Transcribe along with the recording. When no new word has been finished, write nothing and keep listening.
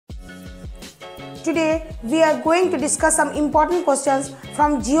Today we are going to discuss some important questions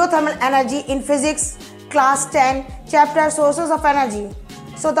from geothermal energy in physics class 10 chapter sources of energy.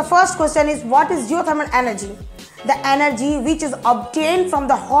 So the first question is, what is geothermal energy? The energy which is obtained from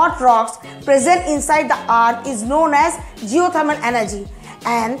the hot rocks present inside the earth is known as geothermal energy,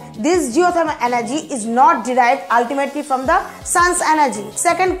 and this geothermal energy is not derived ultimately from the sun's energy.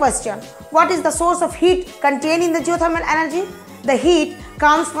 Second question, what is the source of heat contained in the geothermal energy? The heat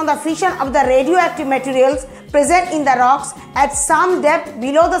comes from the fission of the radioactive materials present in the rocks at some depth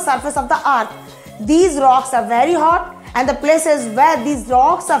below the surface of the earth. These rocks are very hot, and the places where these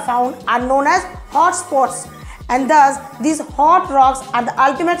rocks are found are known as hot spots, and thus these hot rocks are the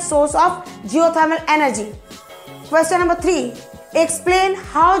ultimate source of geothermal energy. Question number 3. Explain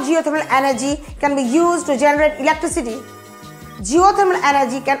how geothermal energy can be used to generate electricity. Geothermal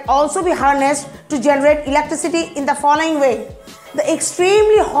energy can also be harnessed to generate electricity in the following way. The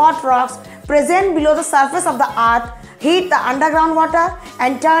extremely hot rocks present below the surface of the earth heat the underground water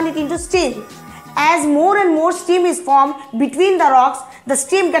and turn it into steam. As more and more steam is formed between the rocks, the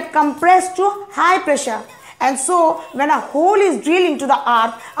steam gets compressed to high pressure. And so, when a hole is drilled into the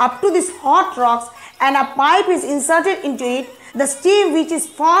earth up to these hot rocks and a pipe is inserted into it, the steam which is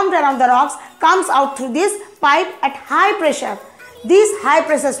formed around the rocks comes out through this pipe at high pressure. This high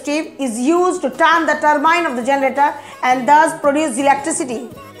pressure steam is used to turn the turbine of the generator and thus produce electricity.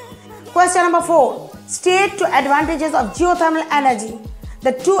 Question number 4. State two advantages of geothermal energy.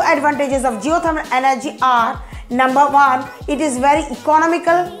 The two advantages of geothermal energy are: number 1, it is very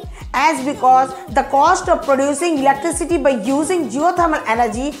economical, as because the cost of producing electricity by using geothermal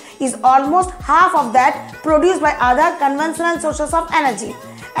energy is almost half of that produced by other conventional sources of energy.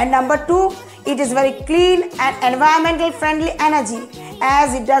 And number 2, it is very clean and environmental friendly energy,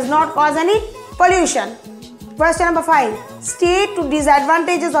 as it does not cause any pollution. Question number 5. State two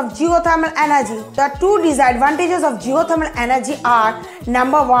disadvantages of geothermal energy. The two disadvantages of geothermal energy are: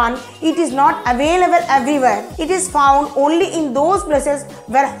 number 1, it is not available everywhere. It is found only in those places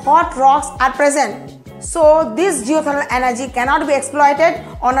where hot rocks are present. So this geothermal energy cannot be exploited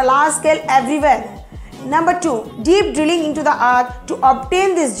on a large scale everywhere. Number 2, deep drilling into the earth to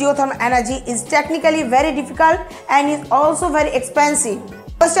obtain this geothermal energy is technically very difficult and is also very expensive.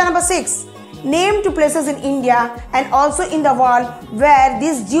 Question number 6. Name two places in India and also in the world where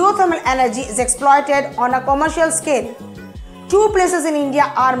this geothermal energy is exploited on a commercial scale. Two places in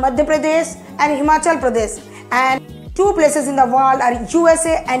India are Madhya Pradesh and Himachal Pradesh, and two places in the world are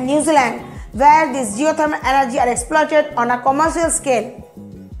USA and New Zealand where this geothermal energy are exploited on a commercial scale.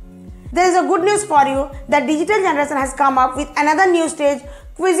 There is a good news for you that Digital Generation has come up with another new stage,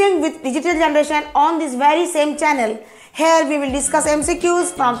 quizzing with Digital Generation, on this very same channel. Here we will discuss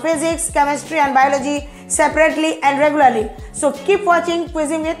MCQs from physics, chemistry and biology separately and regularly. So keep watching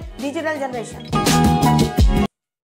Quizzing with Digital Generation.